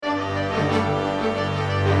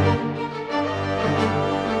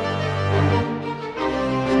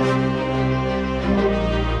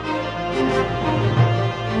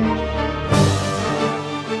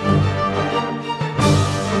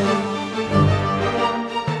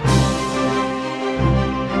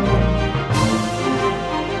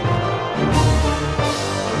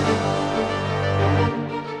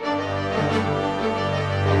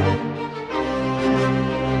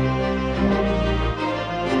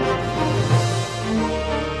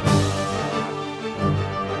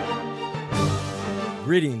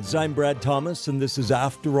Greetings, I'm Brad Thomas, and this is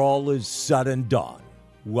After All Is Said and Done.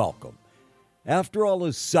 Welcome. After all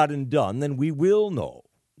is said and done, then we will know,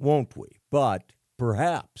 won't we? But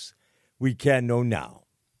perhaps we can know now,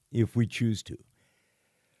 if we choose to.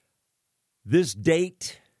 This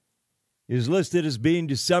date is listed as being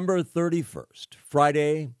December 31st,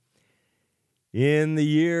 Friday, in the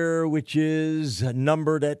year which is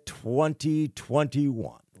numbered at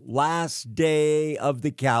 2021, last day of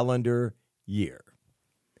the calendar year.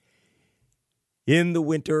 In the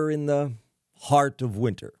winter, in the heart of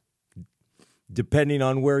winter. Depending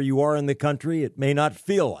on where you are in the country, it may not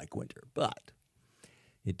feel like winter, but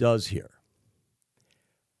it does here.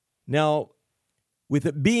 Now, with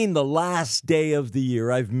it being the last day of the year,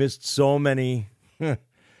 I've missed so many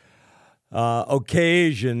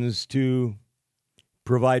occasions to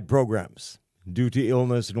provide programs due to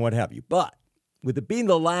illness and what have you. But with it being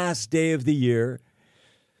the last day of the year,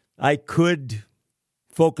 I could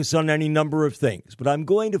focus on any number of things, but I'm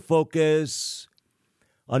going to focus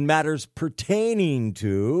on matters pertaining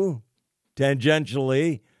to,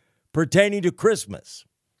 tangentially, pertaining to Christmas,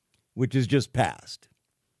 which is just passed.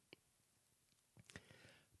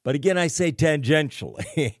 But again, I say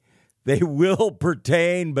tangentially. They will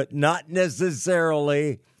pertain, but not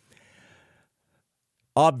necessarily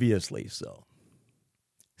obviously so.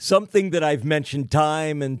 Something that I've mentioned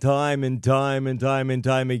time and time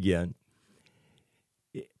again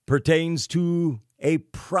pertains to a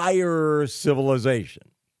prior civilization,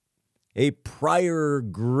 a prior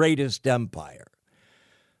greatest empire,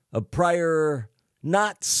 a prior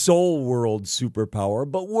not soul world superpower,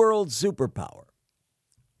 but world superpower,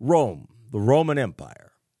 Rome, the Roman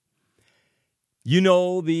Empire. You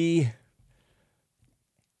know the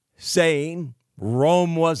saying,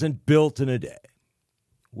 Rome wasn't built in a day.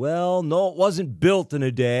 Well, no, it wasn't built in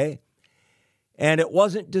a day, and it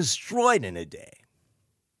wasn't destroyed in a day.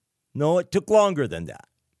 No, it took longer than that.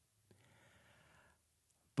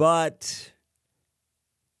 But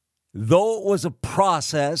though it was a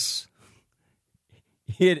process,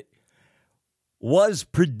 it was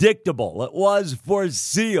predictable. It was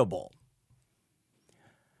foreseeable.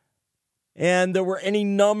 And there were any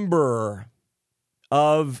number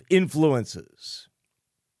of influences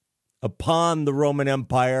upon the Roman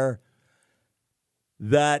Empire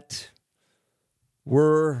that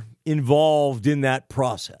were involved in that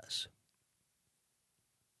process.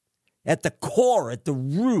 At the core, at the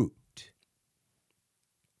root,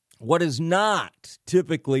 what is not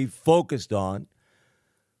typically focused on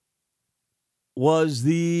was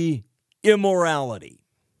the immorality,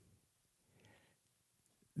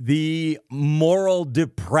 the moral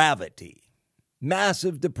depravity,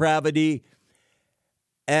 massive depravity,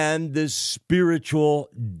 and the spiritual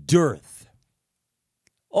dearth.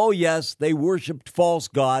 Oh, yes, they worshiped false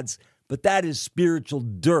gods, but that is spiritual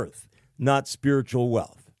dearth, not spiritual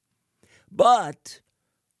wealth. But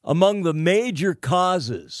among the major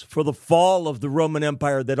causes for the fall of the Roman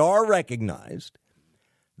Empire that are recognized,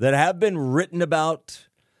 that have been written about,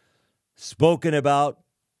 spoken about,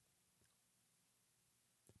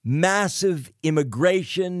 massive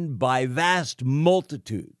immigration by vast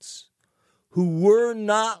multitudes who were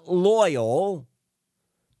not loyal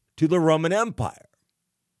to the Roman Empire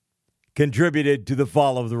contributed to the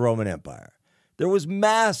fall of the Roman Empire. There was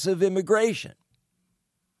massive immigration.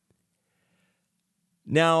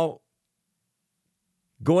 Now,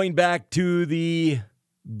 going back to the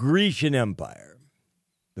Grecian Empire,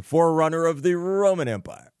 the forerunner of the Roman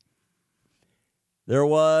Empire, there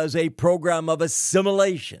was a program of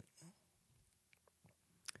assimilation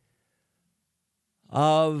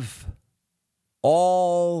of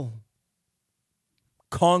all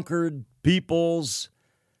conquered peoples,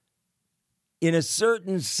 in a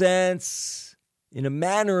certain sense, in a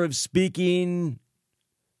manner of speaking,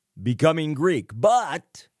 becoming Greek.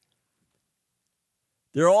 But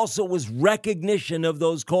there also was recognition of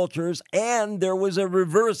those cultures, and there was a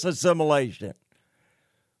reverse assimilation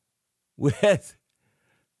with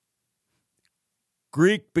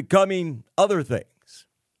Greek becoming other things.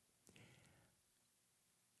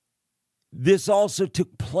 This also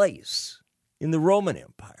took place in the Roman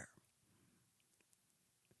Empire.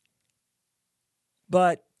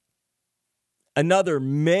 But another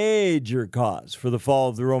major cause for the fall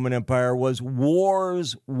of the Roman Empire was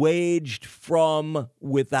wars waged from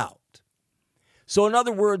without. So in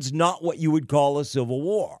other words, not what you would call a civil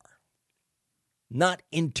war. Not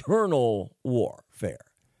internal warfare,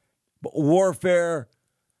 but warfare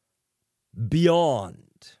beyond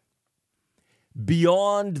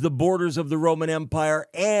the borders of the Roman Empire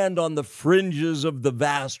and on the fringes of the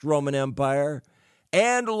vast Roman Empire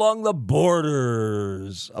and along the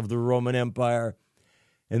borders of the Roman Empire.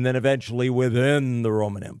 and then eventually within the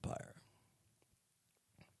Roman Empire.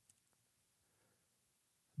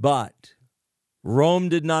 But Rome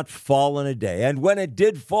did not fall in a day. And when it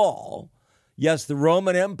did fall, yes, the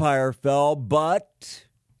Roman Empire fell, but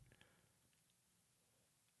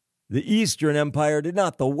the Eastern Empire did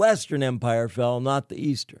not. The Western Empire fell, not the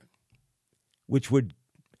Eastern, which would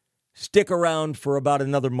stick around for about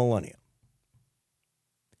another millennium.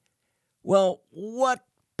 Well, what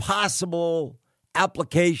possible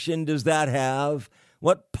application does that have?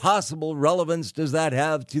 What possible relevance does that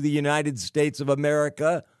have to the United States of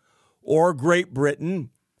America or Great Britain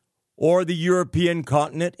or the European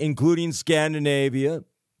continent, including Scandinavia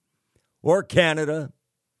or Canada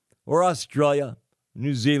or Australia,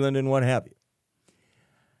 New Zealand, and what have you?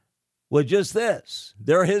 Well, just this.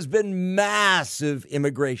 There has been massive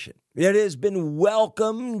immigration. It has been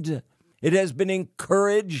welcomed. It has been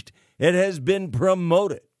encouraged. It has been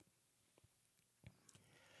promoted.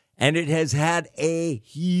 And it has had a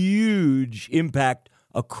huge impact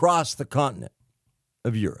across the continent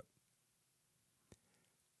of Europe.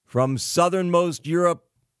 From southernmost Europe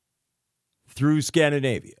through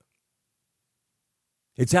Scandinavia.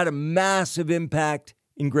 It's had a massive impact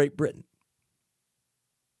in Great Britain,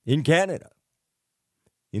 in Canada,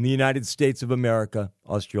 in the United States of America,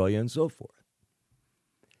 Australia, and so forth.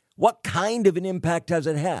 What kind of an impact has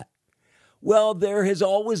it had? Well, there has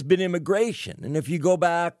always been immigration. And if you go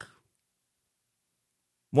back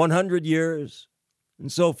 100 years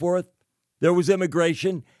and so forth, there was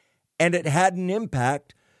immigration and it had an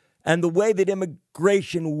impact. And the way that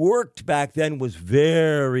immigration worked back then was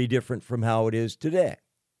very different from how it is today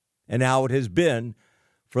and how it has been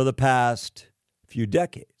for the past few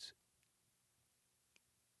decades.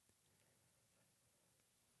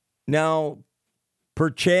 Now,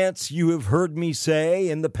 perchance you have heard me say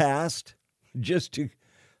in the past, just to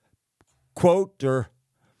quote or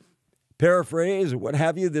paraphrase or what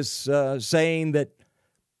have you, this saying that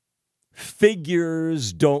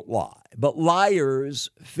figures don't lie, but liars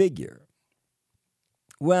figure.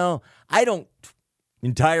 Well, I don't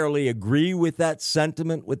entirely agree with that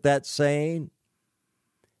sentiment, with that saying,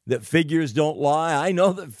 that figures don't lie. I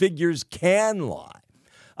know that figures can lie.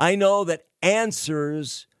 I know that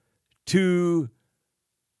answers to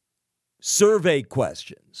survey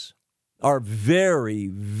questions are very,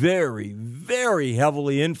 very, very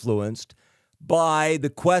heavily influenced by the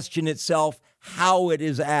question itself, how it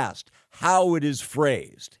is asked, how it is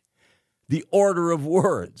phrased, the order of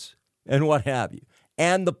words, and what have you,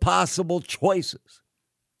 and the possible choices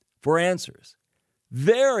for answers.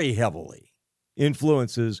 Very heavily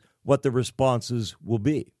influences what the responses will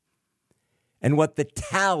be and what the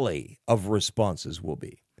tally of responses will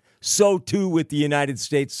be. So too with the United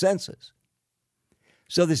States Census.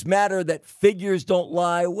 So this matter that figures don't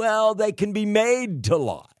lie, well, they can be made to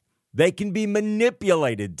lie. They can be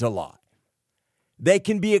manipulated to lie. They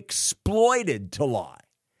can be exploited to lie.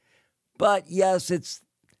 But yes, it's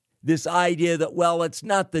this idea that, well, it's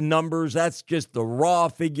not the numbers, that's just the raw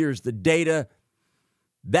figures, the data.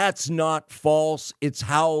 That's not false. It's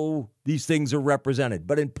how these things are represented.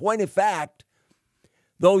 But in point of fact,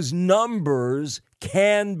 those numbers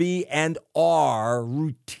can be and are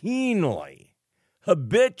routinely,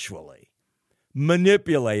 habitually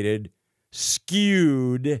manipulated,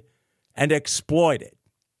 skewed, and exploited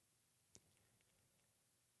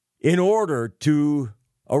in order to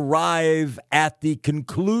arrive at the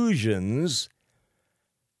conclusions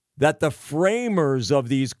that the framers of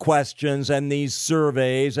these questions and these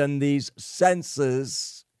surveys and these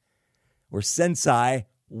census or censi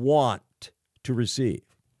want to receive.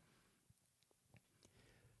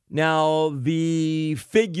 Now, the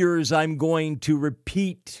figures I'm going to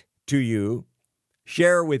repeat to you,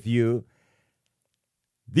 share with you,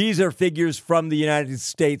 these are figures from the United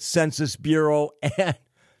States Census Bureau, and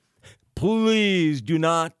please do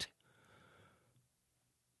not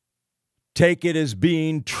take it as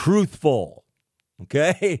being truthful,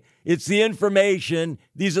 okay? It's the information,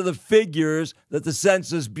 these are the figures that the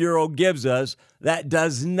Census Bureau gives us that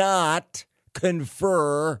does not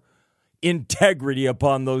confer integrity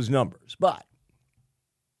upon those numbers. But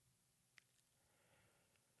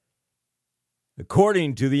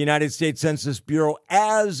according to the United States Census Bureau,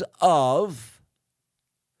 as of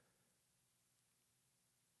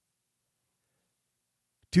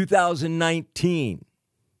 2019,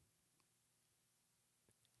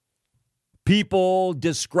 people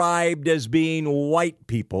described as being white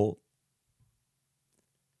people,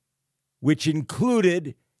 which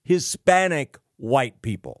included Hispanic white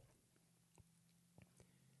people,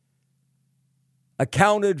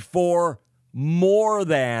 accounted for more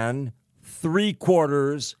than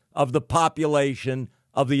 3/4 of the population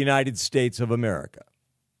of the United States of America.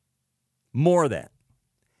 More than.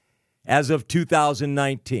 As of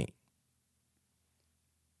 2019.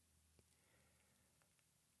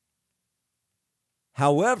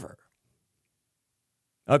 However,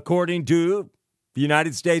 according to the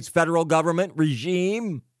United States federal government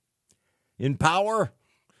regime in power,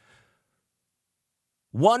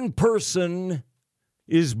 one person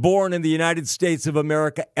is born in the United States of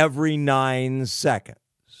America every 9 seconds.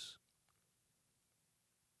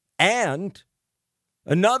 And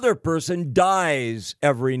another person dies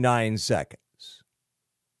every 9 seconds.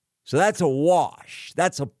 So that's a wash.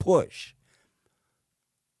 That's a push.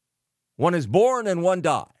 One is born and one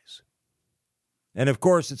dies. And of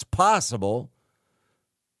course, it's possible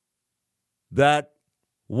that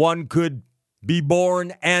one could be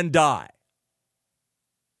born and die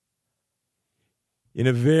in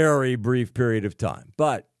a very brief period of time.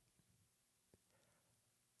 But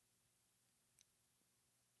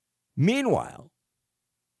meanwhile,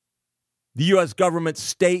 the U.S. government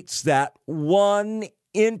states that one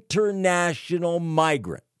international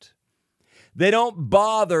migrant, they don't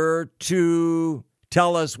bother to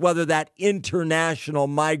tell us whether that international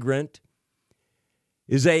migrant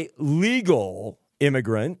is a legal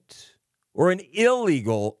immigrant or an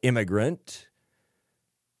illegal immigrant,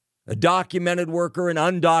 a documented worker, an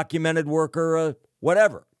undocumented worker,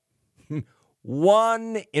 whatever.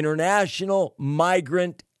 One international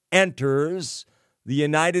migrant enters the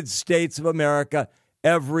United States of America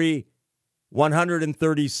every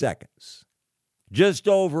 130 seconds, just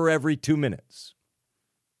over every 2 minutes.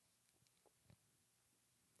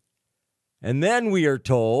 And then we are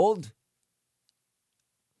told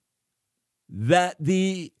that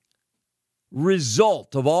the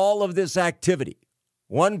result of all of this activity,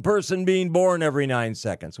 one person being born every 9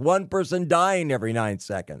 seconds, one person dying every 9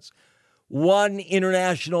 seconds, one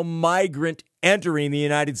international migrant entering the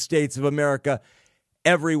United States of America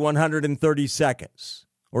every 130 seconds,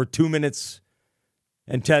 or 2 minutes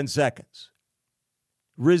and 10 seconds,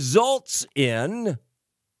 results in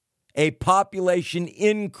a population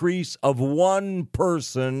increase of one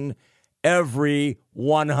person every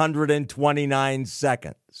 129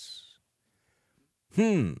 seconds.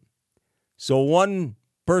 So one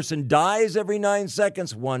person dies every 9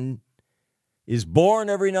 seconds, one is born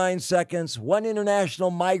every 9 seconds, one international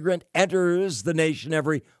migrant enters the nation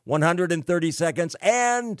every 130 seconds,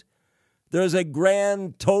 and there's a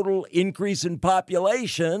grand total increase in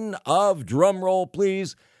population of, drumroll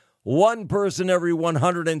please, one person every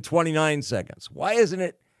 129 seconds. Why isn't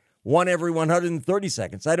it one every 130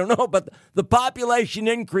 seconds? I don't know, but the population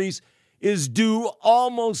increase is due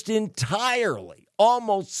almost entirely,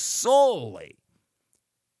 almost solely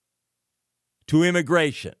to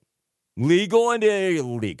immigration. Legal and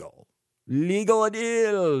illegal. Legal and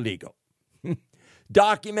illegal.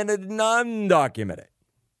 Documented and undocumented.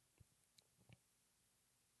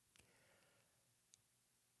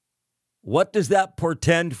 What does that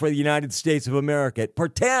portend for the United States of America? It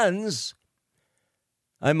portends,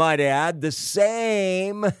 I might add, the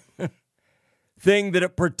same thing that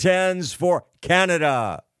it portends for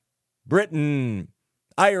Canada, Britain,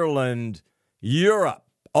 Ireland, Europe,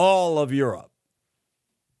 all of Europe.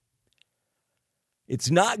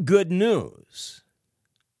 It's not good news.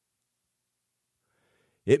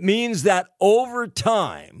 It means that over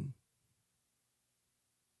time,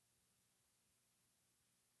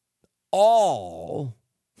 all,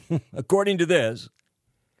 according to this,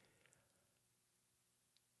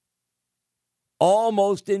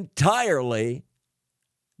 almost entirely,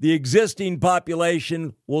 the existing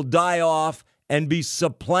population will die off and be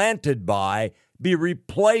supplanted by, be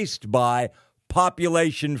replaced by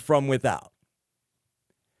population from without.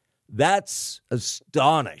 That's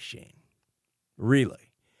astonishing,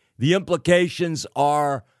 really. The implications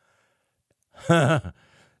are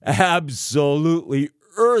absolutely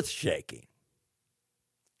earth-shaking.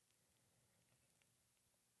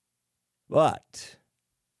 But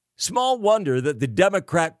small wonder that the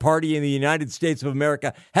Democrat Party in the United States of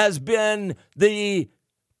America has been the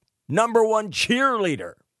number one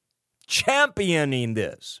cheerleader, championing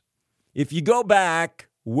this. If you go back,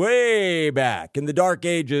 way back in the dark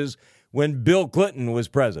ages when Bill Clinton was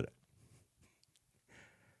president,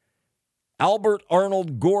 Albert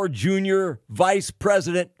Arnold Gore Jr., vice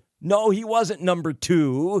president. No, he wasn't number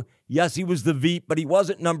two. Yes, he was the VP, but he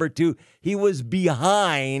wasn't number two. He was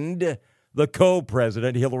behind the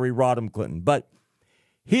co-president, Hillary Rodham Clinton. But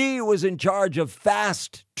he was in charge of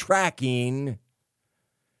fast-tracking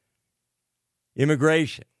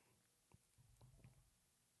immigration.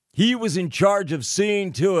 He was in charge of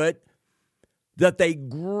seeing to it that they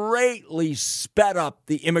greatly sped up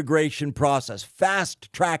the immigration process,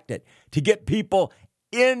 fast-tracked it to get people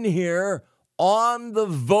in here on the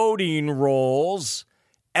voting rolls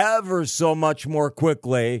ever so much more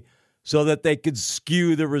quickly so that they could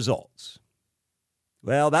skew the results.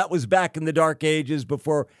 Well, that was back in the dark ages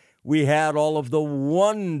before we had all of the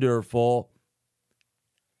wonderful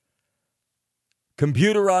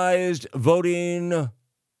computerized voting,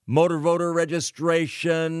 motor voter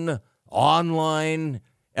registration, online,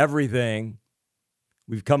 everything.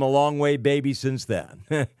 We've come a long way, baby, since then.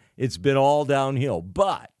 It's been all downhill.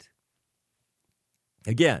 But,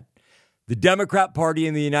 again, the Democrat Party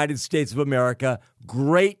in the United States of America,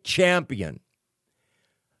 great champion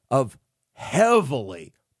of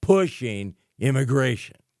heavily pushing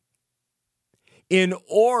immigration in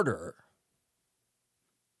order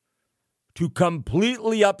to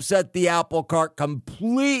completely upset the apple cart,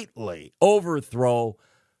 completely overthrow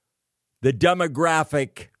the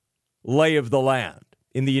demographic lay of the land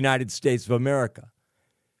in the United States of America.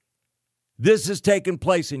 This has taken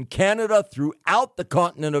place in Canada, throughout the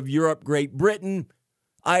continent of Europe, Great Britain,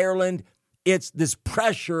 Ireland. This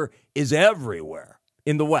pressure is everywhere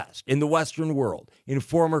in the West, in the Western world, in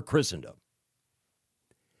former Christendom.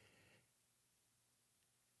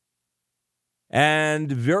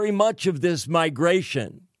 And very much of this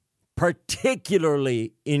migration,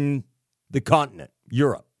 particularly in the continent,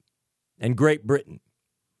 Europe, and Great Britain,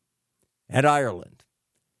 and Ireland,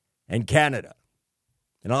 and Canada,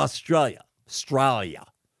 and Australia,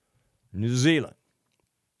 New Zealand.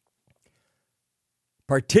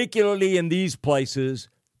 Particularly in these places,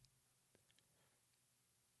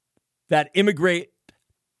 that immigrant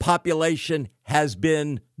population has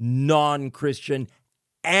been non-Christian,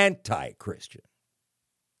 anti-Christian,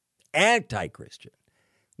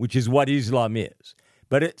 which is what Islam is.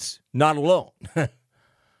 But it's not alone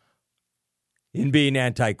in being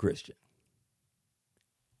anti-Christian.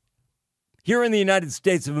 Here in the United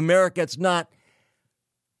States of America, it's not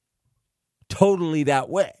totally that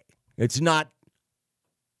way. It's not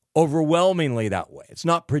overwhelmingly that way. It's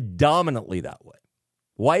not predominantly that way.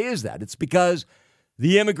 Why is that? It's because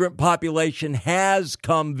the immigrant population has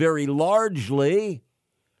come very largely,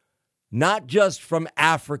 not just from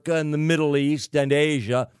Africa and the Middle East and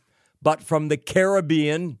Asia, but from the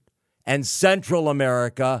Caribbean and Central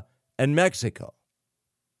America and Mexico,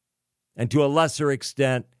 and to a lesser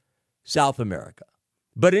extent, South America.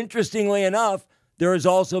 But interestingly enough, there has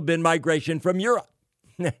also been migration from Europe.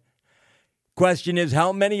 Question is,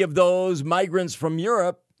 how many of those migrants from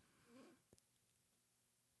Europe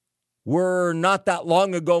were not that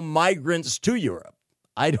long ago migrants to Europe?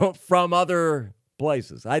 From other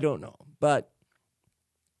places. I don't know. But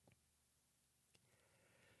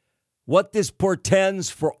what this portends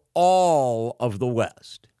for all of the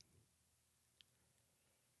West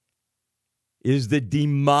is the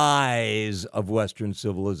demise of Western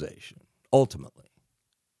civilization, ultimately.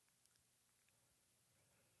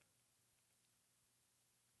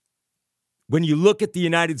 When you look at the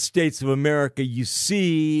United States of America, you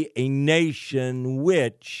see a nation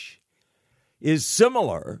which is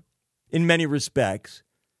similar in many respects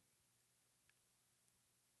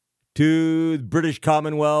to the British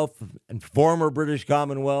Commonwealth and former British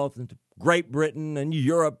Commonwealth and to Great Britain and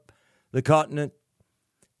Europe, the continent,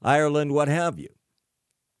 Ireland, what have you.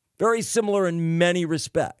 Very similar in many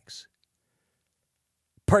respects,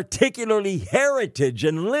 particularly heritage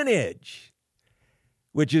and lineage,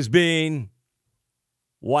 which is being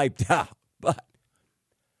wiped out.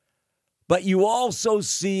 But you also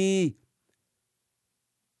see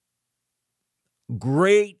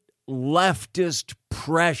great leftist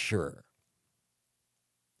pressure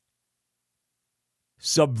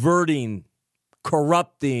subverting,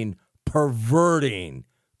 corrupting, perverting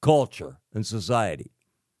culture and society.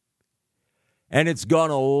 And it's gone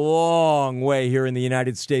a long way here in the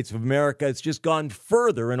United States of America. It's just gone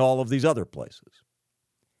further in all of these other places.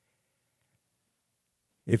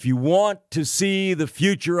 If you want to see the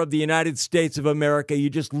future of the United States of America, you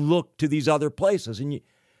just look to these other places. And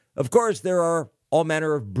of course, there are all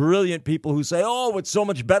manner of brilliant people who say, oh, it's so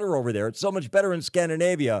much better over there. It's so much better in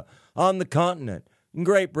Scandinavia, on the continent, in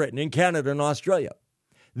Great Britain, in Canada, and Australia.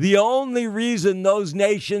 The only reason those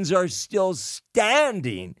nations are still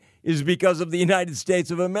standing is because of the United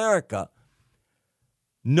States of America.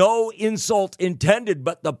 No insult intended,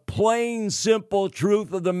 but the plain, simple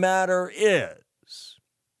truth of the matter is,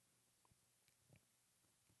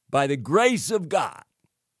 by the grace of God,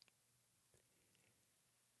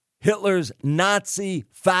 Hitler's Nazi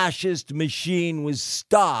fascist machine was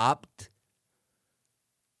stopped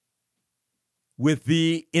with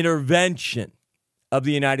the intervention of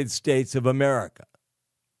the United States of America.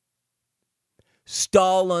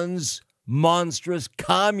 Stalin's monstrous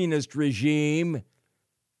communist regime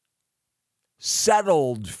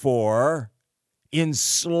settled for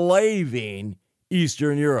enslaving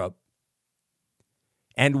Eastern Europe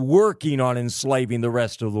and working on enslaving the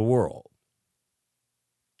rest of the world,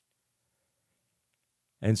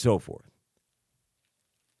 and so forth.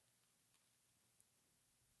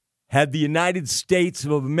 Had the United States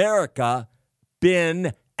of America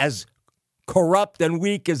been as corrupt and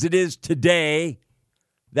weak as it is today,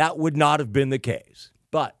 that would not have been the case.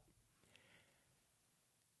 But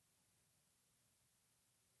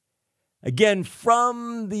again,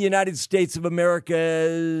 from the United States of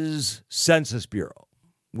America's Census Bureau,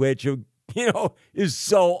 which, is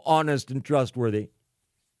so honest and trustworthy,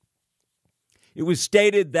 it was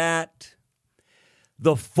stated that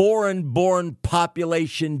the foreign-born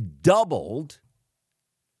population doubled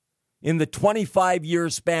in the 25-year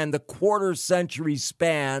span, the quarter-century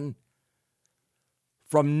span,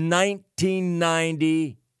 from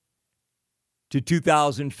 1990 to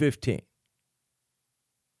 2015.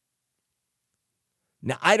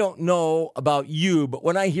 Now, I don't know about you, but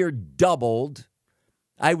when I hear doubled,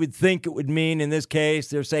 I would think it would mean, in this case,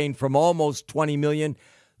 they're saying from almost 20 million,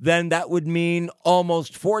 then that would mean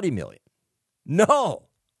almost 40 million. No.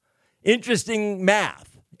 Interesting math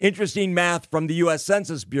from the U.S.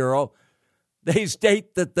 Census Bureau. They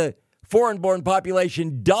state that the foreign-born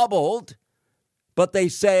population doubled, but they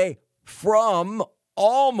say from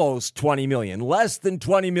almost 20 million, less than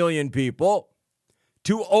 20 million people,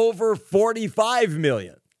 to over 45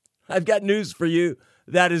 million. I've got news for you.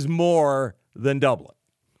 That is more than doubling.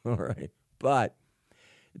 All right. But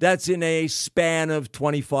that's in a span of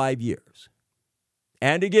 25 years.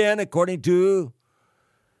 And again, according to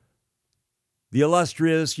the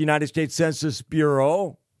illustrious United States Census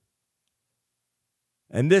Bureau,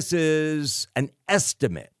 and this is an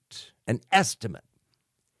estimate,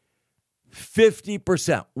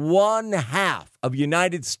 50%, one half of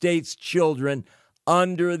United States children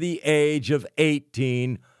under the age of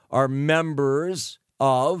 18 are members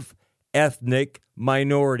of ethnic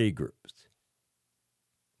minority groups.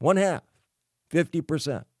 One half,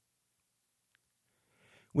 50%.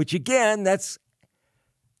 Which again, that's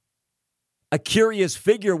a curious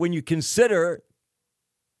figure when you consider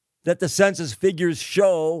that the census figures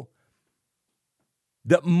show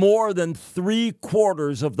that more than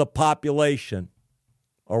 3/4 of the population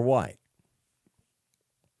are white.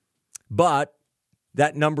 But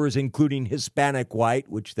that number is including Hispanic white,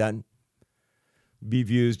 which then be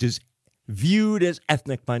viewed as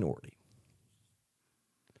ethnic minority.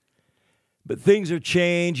 But things are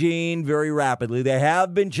changing very rapidly. They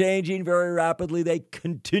have been changing very rapidly. They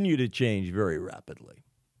continue to change very rapidly.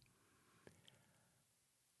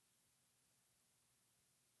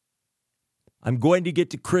 I'm going to get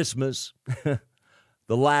to Christmas, the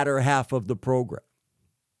latter half of the program.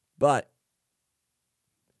 But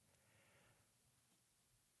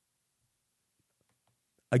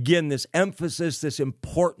again, this emphasis, this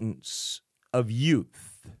importance of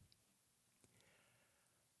youth,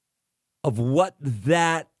 of what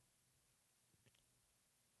that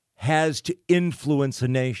has to influence a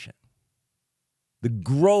nation. The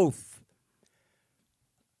growth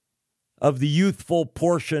of the youthful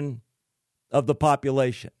portion of the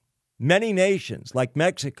population. Many nations, like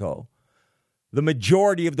Mexico, the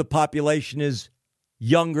majority of the population is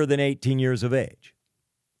younger than 18 years of age.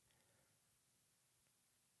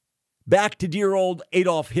 Back to dear old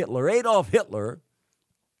Adolf Hitler. Adolf Hitler,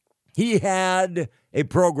 he had a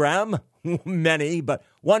program, many, but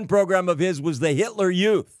one program of his was the Hitler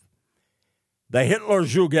Youth, the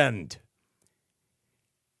Hitlerjugend.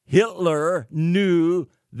 Hitler knew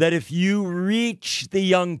that if you reach the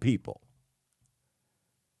young people,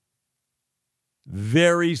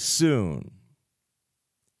 very soon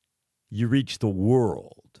you reach the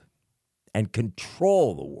world and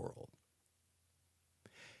control the world.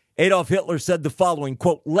 Adolf Hitler said the following,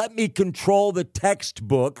 quote, "Let me control the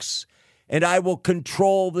textbooks and I will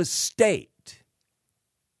control the state."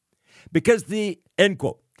 Because end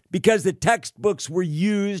quote, because the textbooks were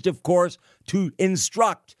used, of course, to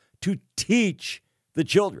instruct, to teach the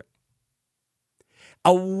children.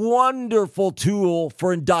 A wonderful tool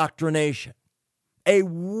for indoctrination. A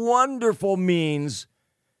wonderful means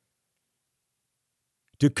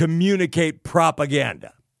to communicate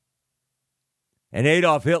propaganda. And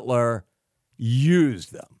Adolf Hitler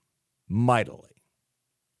used them mightily.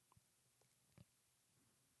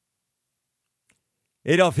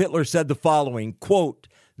 Adolf Hitler said the following, quote,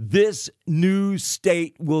 "This new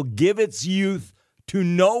state will give its youth to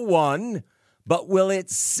no one, but will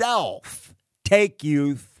itself take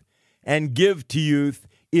youth and give to youth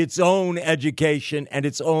its own education and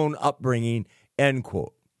its own upbringing, end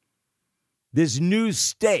quote. This new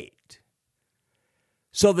state.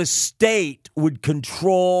 So the state would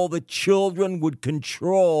control the children, would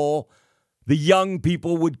control the young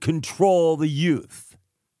people, would control the youth,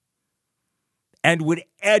 and would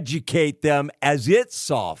educate them as it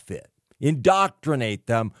saw fit, indoctrinate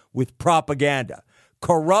them with propaganda,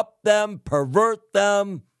 corrupt them, pervert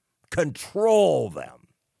them, control them.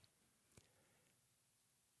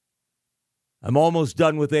 I'm almost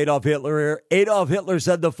done with Adolf Hitler here. Adolf Hitler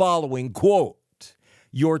said the following, quote,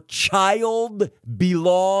 "Your child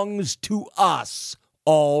belongs to us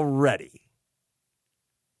already.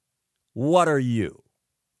 What are you?"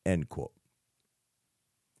 End quote.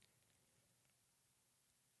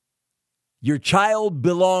 Your child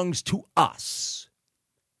belongs to us,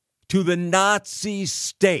 to the Nazi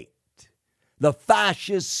state, the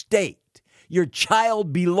fascist state. Your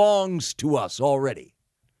child belongs to us already.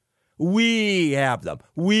 We have them.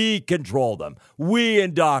 We control them. We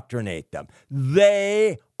indoctrinate them.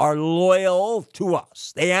 They are loyal to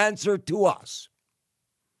us. They answer to us.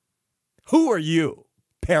 Who are you,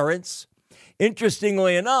 parents?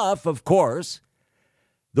 Interestingly enough, of course,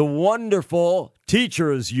 the wonderful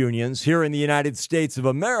teachers' unions here in the United States of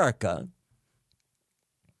America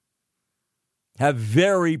have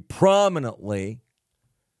very prominently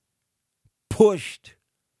pushed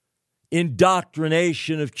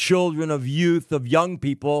indoctrination of children, of youth, of young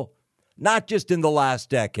people, not just in the last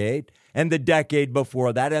decade and the decade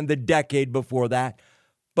before that and the decade before that,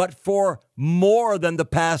 but for more than the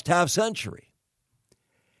past half century,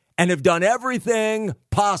 and have done everything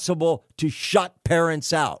possible to shut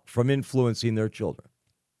parents out from influencing their children.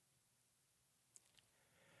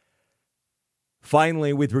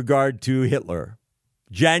 Finally, with regard to Hitler,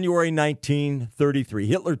 January 1933,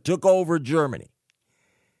 Hitler took over Germany.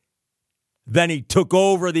 Then he took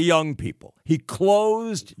over the young people. He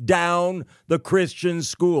closed down the Christian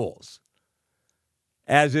schools,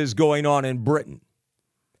 as is going on in Britain,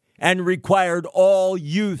 and required all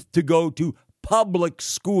youth to go to public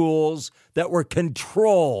schools that were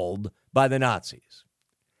controlled by the Nazis.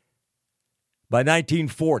 By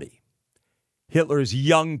 1940, Hitler's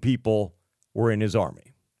young people were in his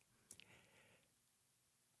army.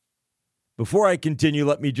 Before I continue,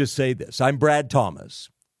 let me just say this. I'm Brad Thomas,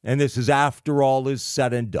 and this is After All Is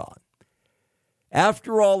Said and Done.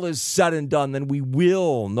 After all is said and done, then we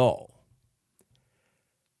will know.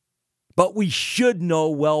 But we should know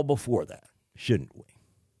well before that, shouldn't we?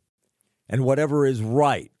 And whatever is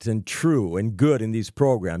right and true and good in these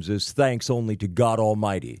programs is thanks only to God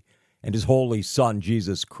Almighty and His Holy Son,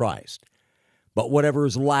 Jesus Christ. But whatever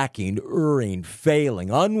is lacking, erring, failing,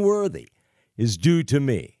 unworthy is due to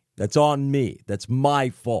me. That's on me. That's my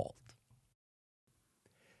fault.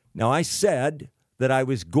 Now, I said that I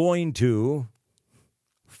was going to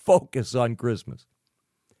focus on Christmas.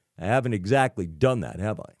 I haven't exactly done that,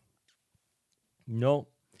 have I? No.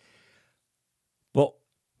 Well,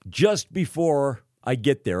 just before I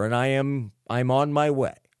get there, and I'm on my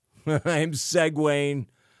way. I'm segueing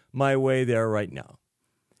my way there right now.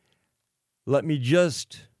 Let me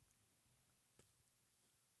just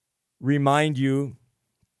remind you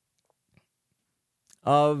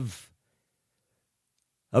of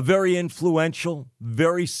a very influential,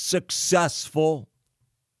 very successful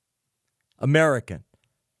American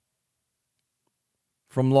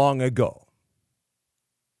from long ago.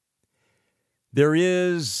 There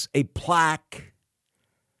is a plaque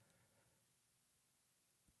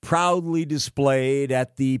proudly displayed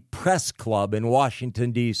at the Press Club in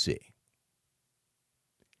Washington, D.C.,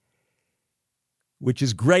 which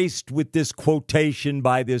is graced with this quotation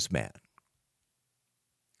by this man.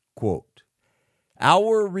 Quote,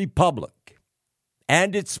 "Our republic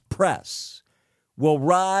and its press will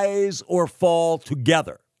rise or fall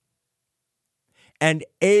together. An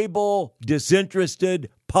able,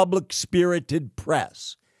 disinterested, public-spirited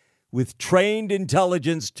press with trained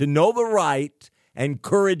intelligence to know the right and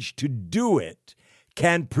courage to do it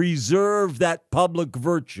can preserve that public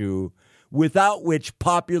virtue without which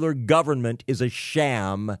popular government is a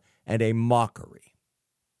sham and a mockery.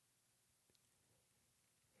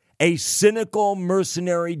 A cynical,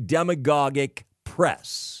 mercenary, demagogic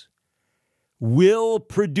press will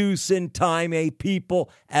produce in time a people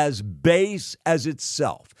as base as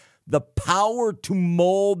itself. The power to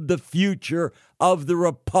mold the future of the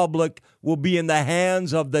republic will be in the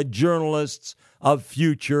hands of the journalists of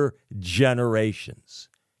future generations."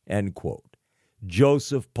 End quote.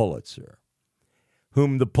 Joseph Pulitzer,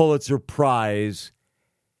 whom the Pulitzer Prize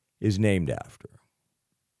is named after.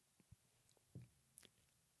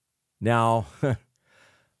 Now,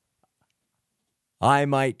 I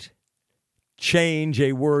might change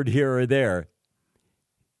a word here or there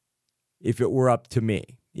if it were up to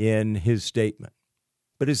me in his statement.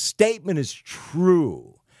 But his statement is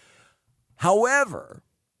true. However,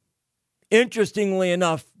 interestingly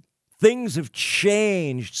enough, things have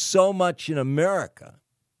changed so much in America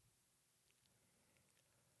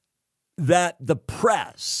that the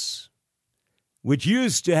press, which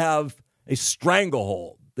used to have a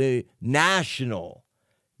stranglehold, the national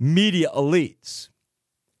media elites,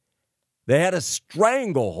 they had a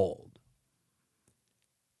stranglehold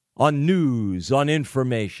on news, on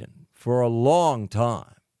information for a long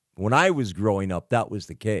time. When I was growing up, that was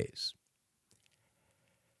the case.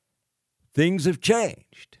 Things have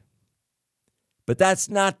changed. But that's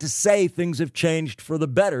not to say things have changed for the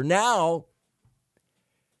better. Now,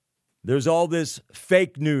 there's all this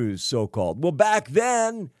fake news, so-called. Well, back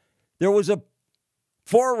then, there was a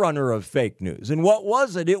forerunner of fake news. And what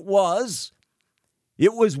was it? It was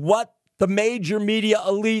what the major media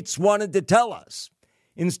elites wanted to tell us.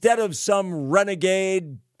 Instead of some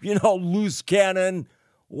renegade, loose cannon,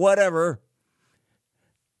 whatever,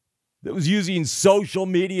 that was using social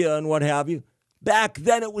media and what have you. Back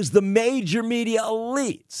then, it was the major media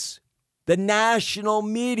elites, the national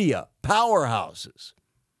media powerhouses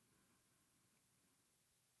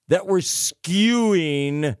that were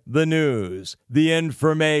skewing the news, the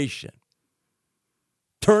information,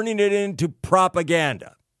 turning it into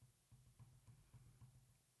propaganda,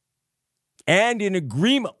 and in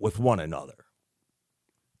agreement with one another.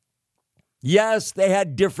 Yes, they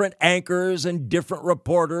had different anchors and different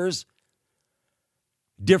reporters,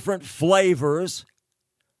 different flavors.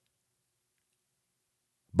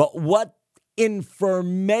 But what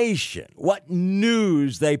information, what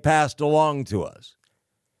news they passed along to us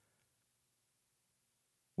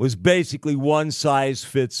was basically one size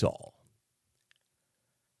fits all.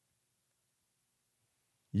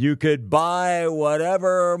 You could buy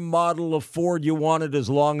whatever model of Ford you wanted as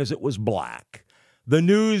long as it was black. The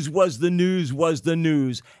news was the news was the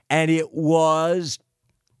news, and it was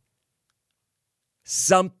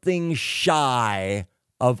something shy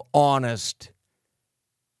of honest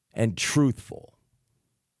and truthful.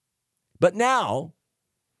 But now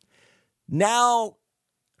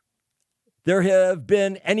there have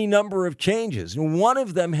been any number of changes, and one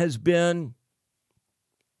of them has been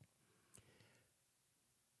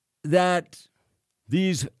that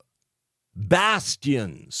these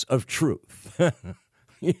bastions of truth,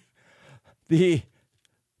 the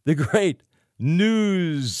great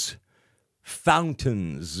news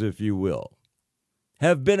fountains, if you will,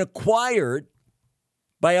 have been acquired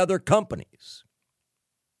by other companies.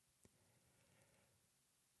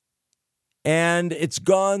 And it's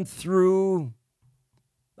gone through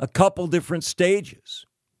a couple different stages.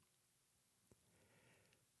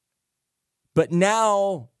 But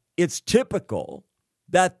now it's typical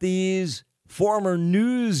that these former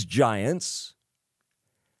news giants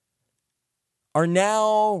are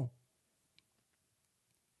now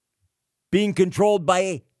being controlled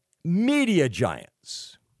by media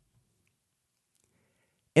giants,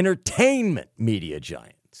 entertainment media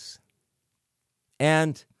giants.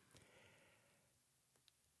 And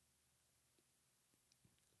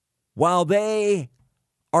while they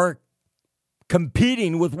are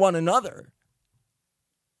competing with one another,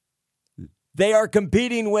 they are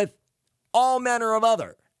competing with all manner of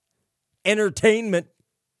other entertainment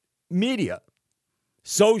media,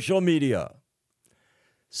 social media,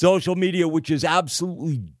 which is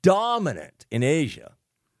absolutely dominant in Asia.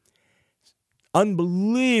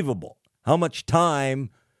 Unbelievable how much time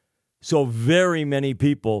so very many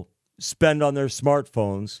people spend on their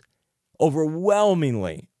smartphones,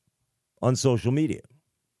 overwhelmingly on social media.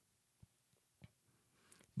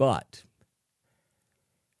 But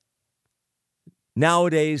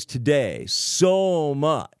nowadays, today, so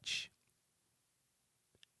much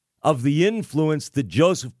of the influence that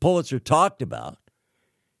Joseph Pulitzer talked about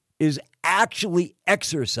is actually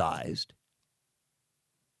exercised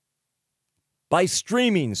by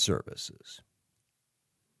streaming services,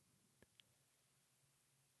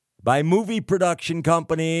 by movie production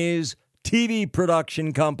companies, TV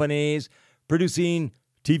production companies, producing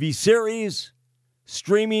TV series,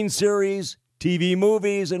 streaming series, TV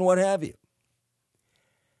movies, and what have you.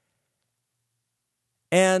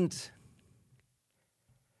 And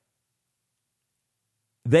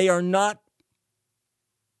they are not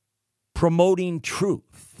promoting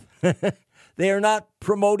truth. They are not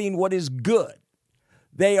promoting what is good.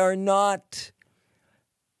 They are not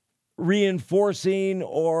reinforcing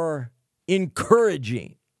or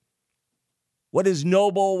encouraging what is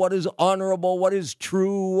noble, what is honorable, what is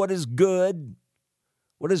true, what is good,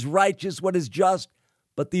 what is righteous, what is just,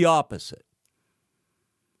 but the opposite.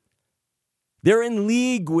 They're in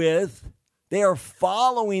league with, they are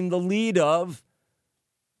following the lead of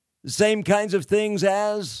the same kinds of things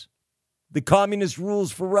as the communist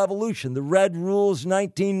rules for revolution, the Red Rules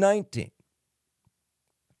 1919.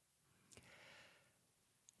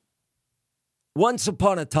 Once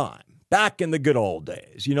upon a time, back in the good old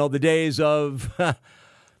days, the days of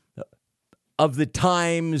the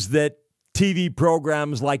times that TV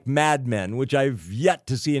programs like Mad Men, which I've yet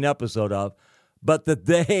to see an episode of, but that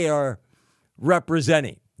they are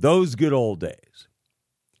representing, those good old days.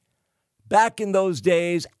 Back in those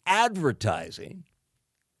days, advertising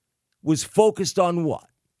was focused on what?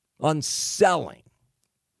 On selling.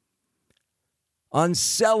 On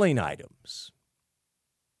selling items.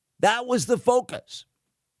 That was the focus.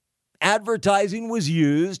 Advertising was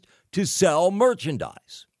used to sell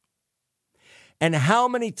merchandise. And how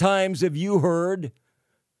many times have you heard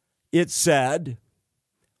it said,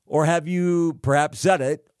 or have you perhaps said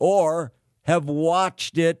it, or have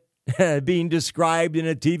watched it being described in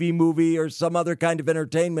a TV movie or some other kind of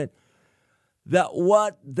entertainment, that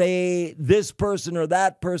what this person or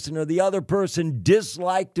that person or the other person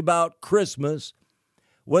disliked about Christmas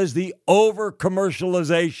was the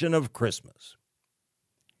over-commercialization of Christmas.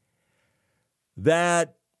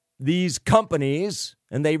 That these companies,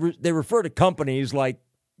 and they refer to companies like,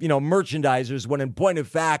 merchandisers, when in point of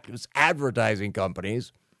fact, it's advertising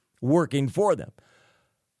companies working for them.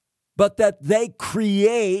 But that they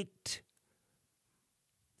create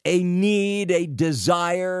a need, a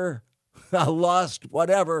desire, a lust,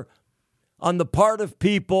 whatever, on the part of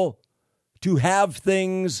people to have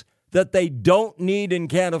things that they don't need and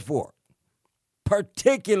can't afford,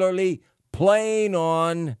 particularly playing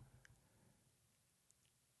on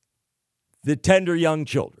the tender young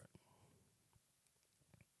children.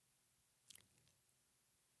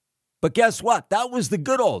 But guess what? That was the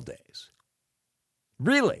good old days.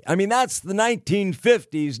 Really. I mean, that's the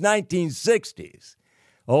 1950s, 1960s.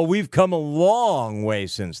 Oh, we've come a long way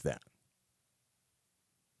since then.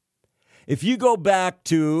 If you go back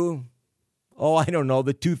to,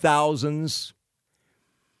 the 2000s,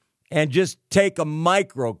 and just take a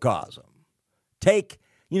microcosm,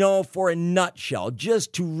 for a nutshell,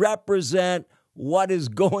 just to represent what is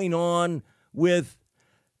going on with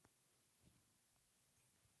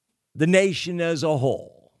the nation as a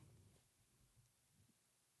whole.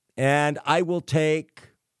 And I will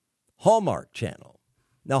take Hallmark Channel.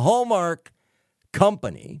 Now, Hallmark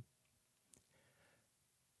Company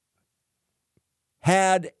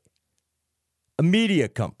had a media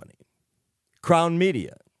company, Crown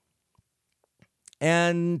Media.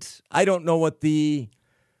 And I don't know what the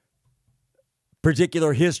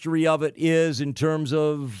particular history of it is in terms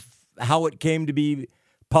of how it came to be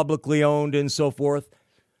publicly owned and so forth.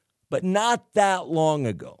 But not that long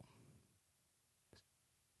ago,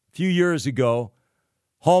 a few years ago,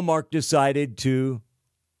 Hallmark decided to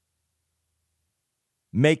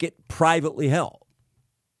make it privately held.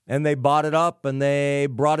 And they bought it up and they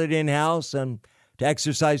brought it in-house and to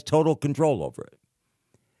exercise total control over it.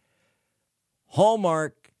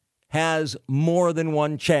 Hallmark has more than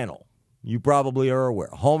one channel. You probably are aware.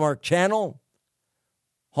 Hallmark Channel,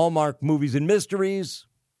 Hallmark Movies and Mysteries,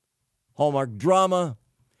 Hallmark Drama,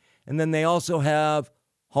 and then they also have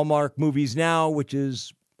Hallmark Movies Now, which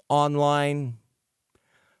is online,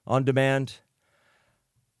 on demand,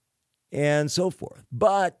 and so forth.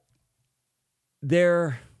 But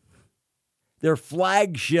their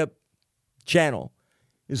flagship channel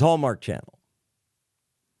is Hallmark Channel.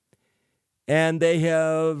 And they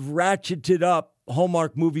have ratcheted up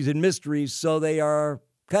Hallmark Movies and Mysteries, so they are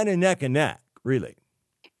kind of neck and neck, really.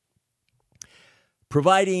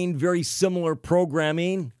 Providing very similar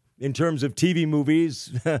programming in terms of TV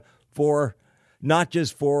movies for not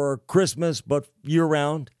just for Christmas, but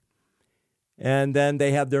year-round. And then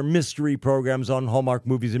they have their mystery programs on Hallmark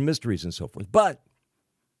Movies and Mysteries and so forth. But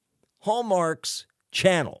Hallmark's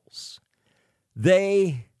channels,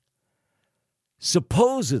 they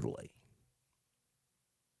supposedly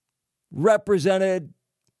represented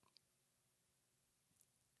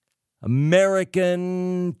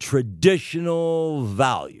American traditional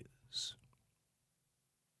values.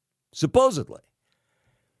 Supposedly.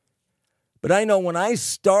 But I know when I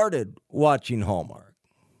started watching Hallmark,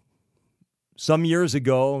 some years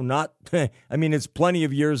ago, it's plenty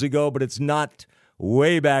of years ago, but it's not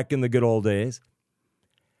way back in the good old days.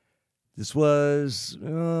 This was,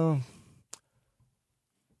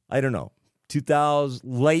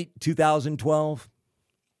 late 2012.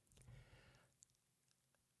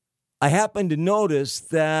 I happened to notice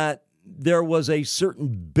that there was a certain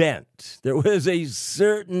bent, there was a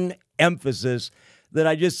certain emphasis that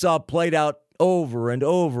I just saw played out over and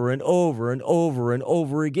over and over and over and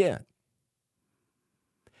over again.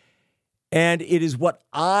 And it is what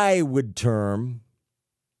I would term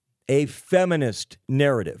a feminist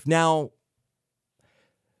narrative. Now,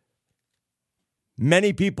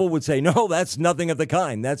 many people would say, no, that's nothing of the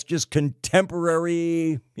kind. That's just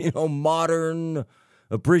contemporary, modern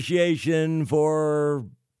appreciation for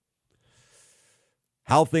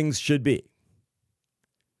how things should be.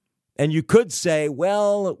 And you could say,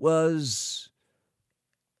 well, it was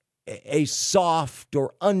a soft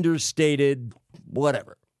or understated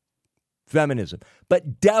whatever feminism,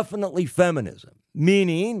 but definitely feminism,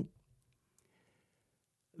 meaning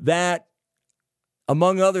that,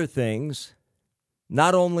 among other things,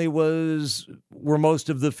 not only were most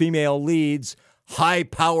of the female leads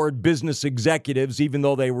high-powered business executives, even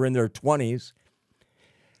though they were in their 20s,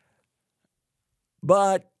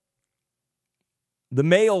 but the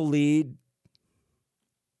male lead,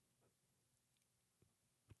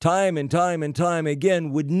 time and time and time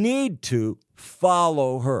again, would need to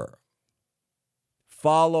follow her.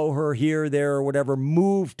 Follow her here, there, or whatever,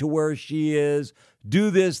 move to where she is, do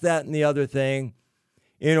this, that, and the other thing,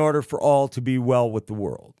 in order for all to be well with the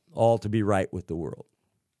world, all to be right with the world.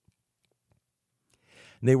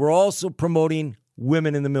 And they were also promoting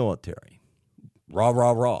women in the military. Rah,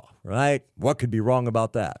 rah, rah, right? What could be wrong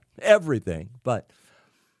about that? Everything, but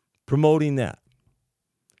promoting that.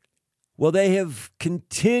 Well, they have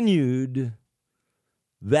continued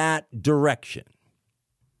that direction.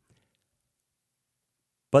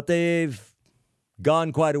 But they've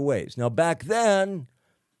gone quite a ways. Now, back then,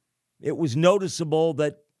 it was noticeable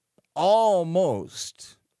that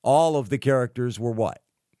almost all of the characters were white.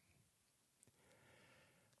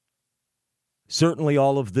 Certainly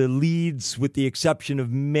all of the leads, with the exception of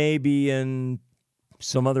maybe in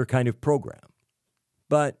some other kind of program.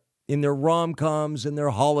 But in their rom-coms and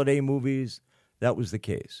their holiday movies, that was the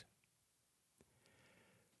case.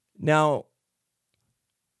 Now,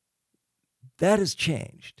 that has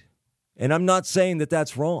changed. And I'm not saying that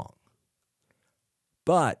that's wrong.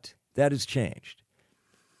 But that has changed.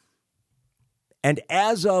 And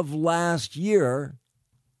as of last year,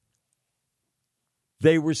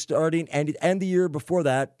 they were starting, and the year before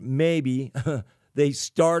that, maybe, they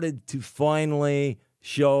started to finally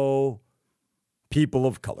show people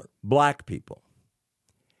of color, black people.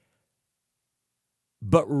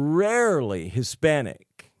 But rarely Hispanic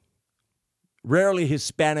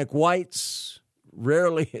whites,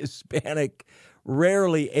 rarely Hispanic,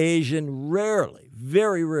 rarely Asian, rarely,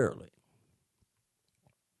 very rarely.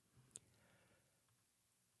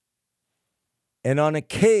 And on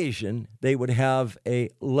occasion, they would have a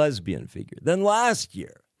lesbian figure. Then last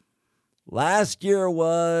year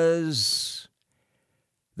was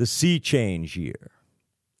the sea change year.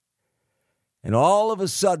 And all of a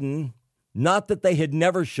sudden, not that they had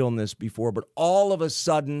never shown this before, but all of a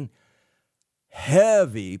sudden,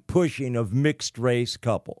 heavy pushing of mixed race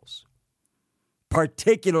couples,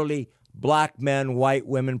 particularly black men, white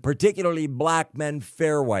women, particularly black men,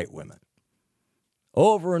 fair white women.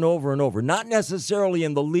 Over and over and over, not necessarily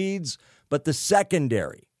in the leads, but the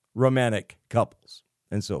secondary romantic couples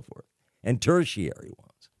and so forth, and tertiary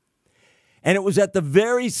ones. And it was at the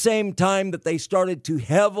very same time that they started to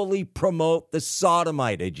heavily promote the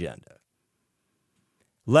sodomite agenda.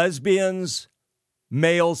 Lesbians,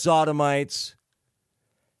 male sodomites.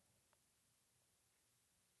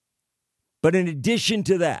 But in addition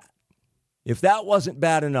to that, if that wasn't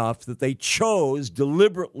bad enough, that they chose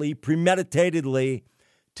deliberately, premeditatedly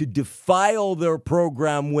to defile their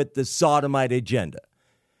program with the sodomite agenda,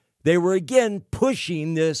 they were again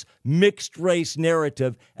pushing this mixed race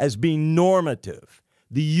narrative as being normative,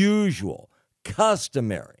 the usual,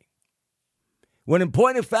 customary. When in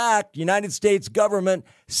point of fact, United States government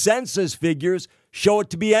census figures show it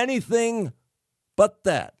to be anything but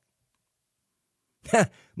that.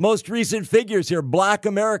 Most recent figures here, black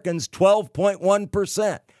Americans,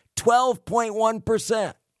 12.1%.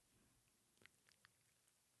 12.1%.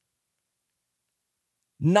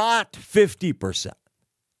 Not 50%.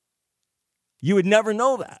 You would never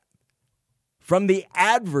know that from the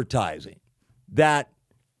advertising that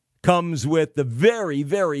comes with the very,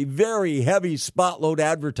 very, very heavy spotload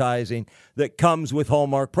advertising that comes with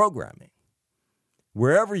Hallmark programming,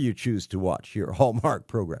 wherever you choose to watch your Hallmark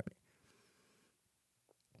programming.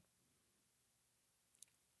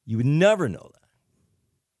 You would never know that.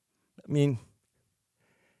 I mean,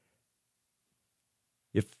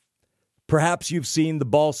 if perhaps you've seen the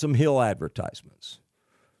Balsam Hill advertisements.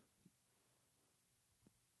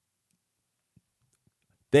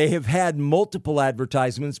 They have had multiple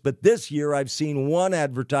advertisements, but this year I've seen one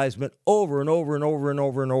advertisement over and over and over and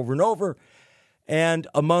over and over and over. And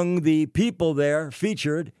among the people there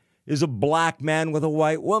featured is a black man with a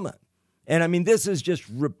white woman. And I mean, this is just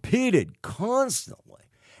repeated constantly.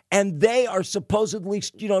 And they are supposedly,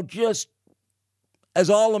 just as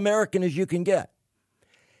all-American as you can get.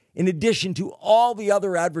 In addition to all the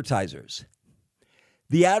other advertisers,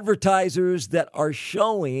 the advertisers that are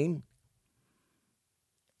showing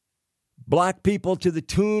black people to the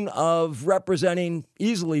tune of representing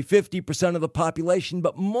easily 50% of the population,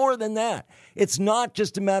 but more than that. It's not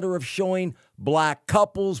just a matter of showing black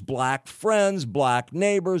couples, black friends, black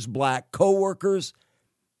neighbors, black coworkers.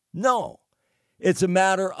 No, it's a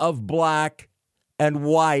matter of black and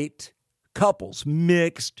white couples,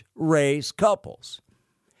 mixed race couples.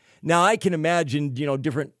 Now, I can imagine,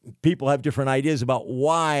 different people have different ideas about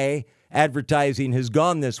why advertising has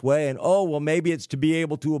gone this way. And, maybe it's to be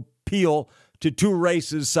able to appeal to two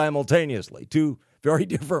races simultaneously, two very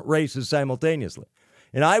different races simultaneously.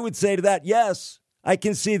 And I would say to that, yes, I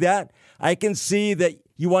can see that. I can see that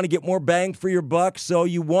you want to get more bang for your buck, so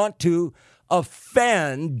you want to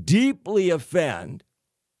deeply offend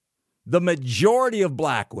the majority of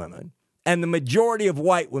black women and the majority of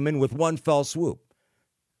white women with one fell swoop.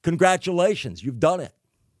 Congratulations, you've done it.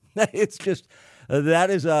 It's just, that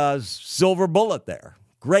is a silver bullet there.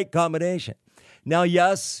 Great combination. Now,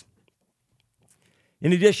 yes,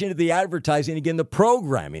 in addition to the advertising, again, the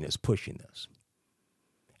programming is pushing this.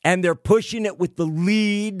 And they're pushing it with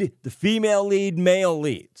the female lead, male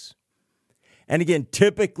leads. And again,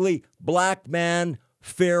 typically black man,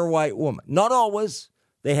 fair white woman. Not always.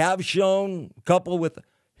 They have shown a couple with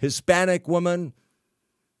Hispanic woman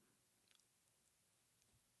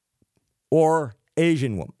or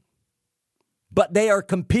Asian woman. But they are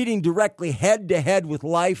competing directly head-to-head with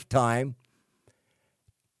Lifetime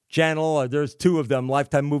channel. There's two of them,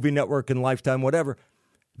 Lifetime Movie Network and Lifetime whatever,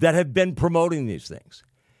 that have been promoting these things.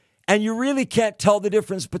 And you really can't tell the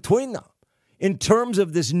difference between them in terms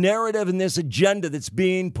of this narrative and this agenda that's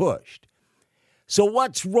being pushed. So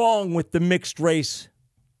what's wrong with the mixed race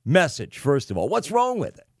message, first of all? What's wrong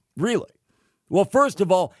with it, really? Well, first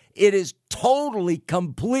of all, it is totally,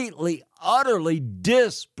 completely, utterly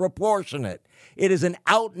disproportionate. It is an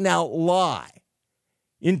out-and-out lie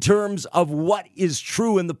in terms of what is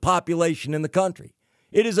true in the population in the country.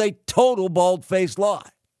 It is a total bald-faced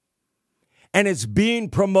lie. And it's being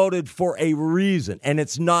promoted for a reason, and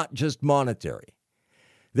it's not just monetary.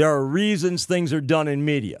 There are reasons things are done in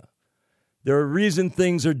media. There are reasons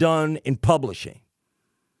things are done in publishing.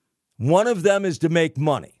 One of them is to make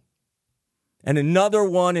money. And another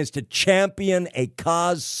one is to champion a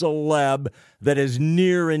cause celeb that is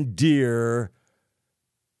near and dear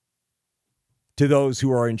to those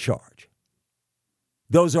who are in charge.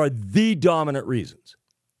 Those are the dominant reasons.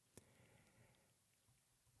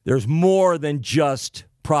 There's more than just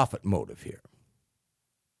profit motive here.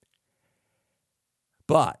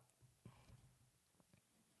 But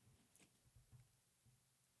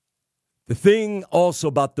the thing also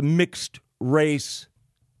about the mixed race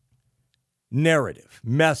narrative,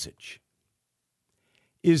 message,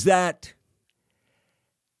 is that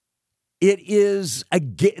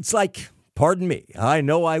it's like, pardon me, I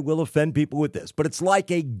know I will offend people with this, but it's like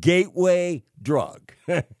a gateway drug.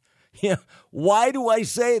 Why do I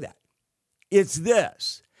say that? It's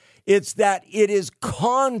this. It's that it is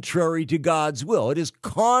contrary to God's will. It is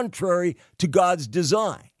contrary to God's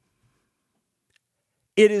design.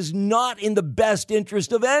 It is not in the best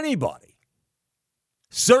interest of anybody.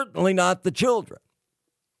 Certainly not the children.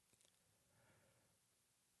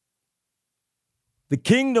 The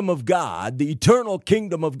kingdom of God, the eternal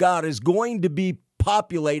kingdom of God, is going to be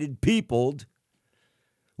peopled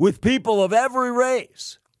with people of every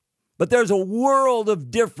race. But there's a world of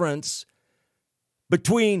difference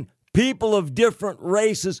between people of different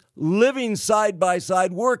races living side by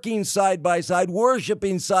side, working side by side,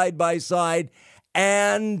 worshiping side by side,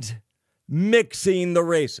 and mixing the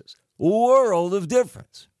races. World of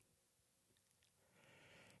difference.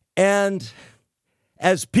 And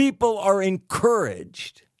as people are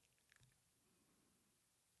encouraged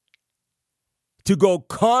to go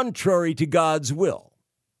contrary to God's will,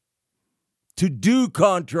 to do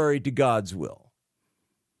contrary to God's will,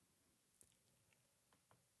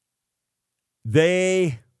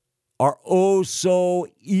 they are oh so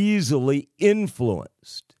easily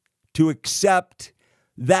influenced to accept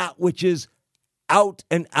that which is out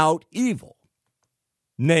and out evil,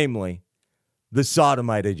 namely the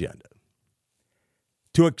sodomite agenda.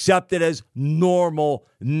 To accept it as normal,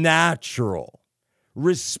 natural,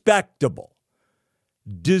 respectable,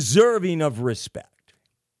 deserving of respect.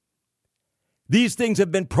 These things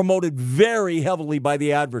have been promoted very heavily by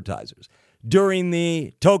the advertisers during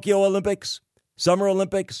the Tokyo Olympics, Summer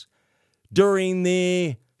Olympics, during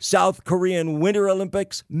the South Korean Winter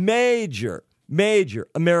Olympics. Major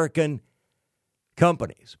American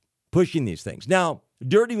companies pushing these things. Now,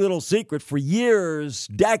 dirty little secret, for years,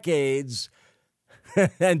 decades,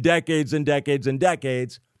 and decades and decades and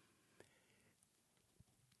decades,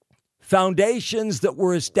 foundations that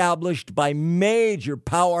were established by major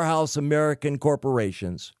powerhouse American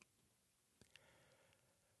corporations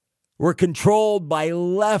were controlled by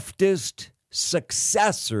leftist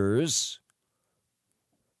successors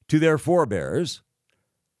to their forebears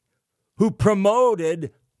who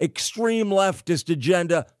promoted extreme leftist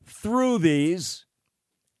agenda through these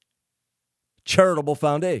charitable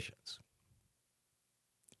foundations.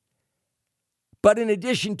 But in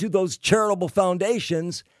addition to those charitable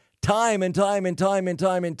foundations, time and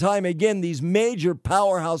time again, these major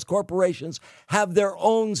powerhouse corporations have their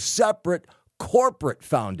own separate corporate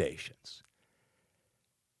foundations.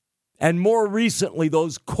 And more recently,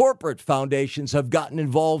 those corporate foundations have gotten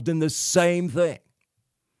involved in the same thing.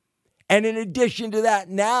 And in addition to that,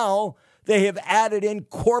 now they have added in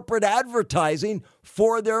corporate advertising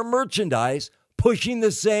for their merchandise, pushing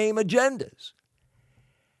the same agendas.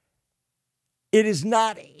 It is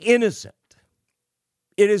not innocent.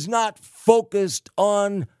 It is not focused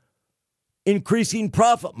on increasing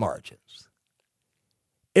profit margins.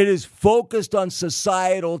 It is focused on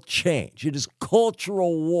societal change. It is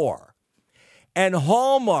cultural war. And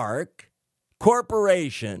Hallmark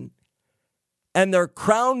Corporation and their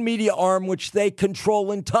Crown Media arm, which they control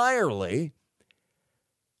entirely,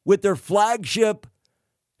 with their flagship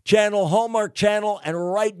channel, Hallmark Channel,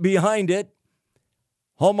 and right behind it,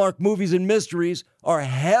 Hallmark Movies and Mysteries, are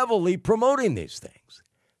heavily promoting these things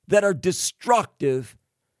that are destructive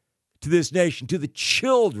to this nation, to the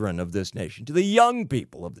children of this nation, to the young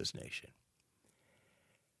people of this nation,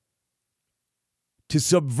 to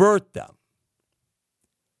subvert them,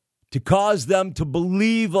 to cause them to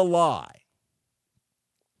believe a lie,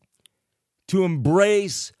 to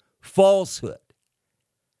embrace falsehood,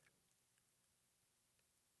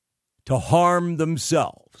 to harm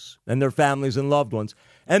themselves and their families and loved ones.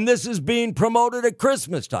 And this is being promoted at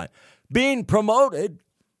Christmas time, being promoted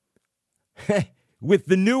with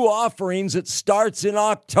the new offerings that starts in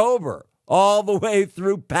October all the way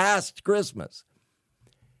through past Christmas.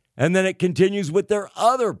 And then it continues with their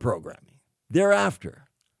other programming thereafter.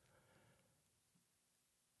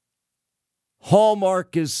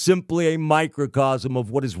 Hallmark is simply a microcosm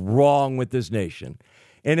of what is wrong with this nation.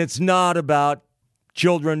 And it's not about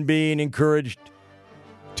children being encouraged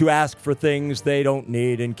to ask for things they don't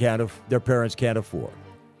need and their parents can't afford.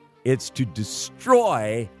 It's to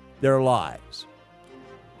destroy their lives.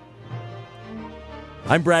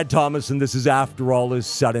 I'm Brad Thomas, and this is After All Is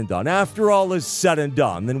Said and Done. After all is said and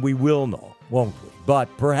done, then we will know, won't we?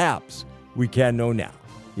 But perhaps we can know now,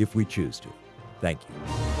 if we choose to. Thank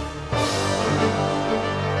you.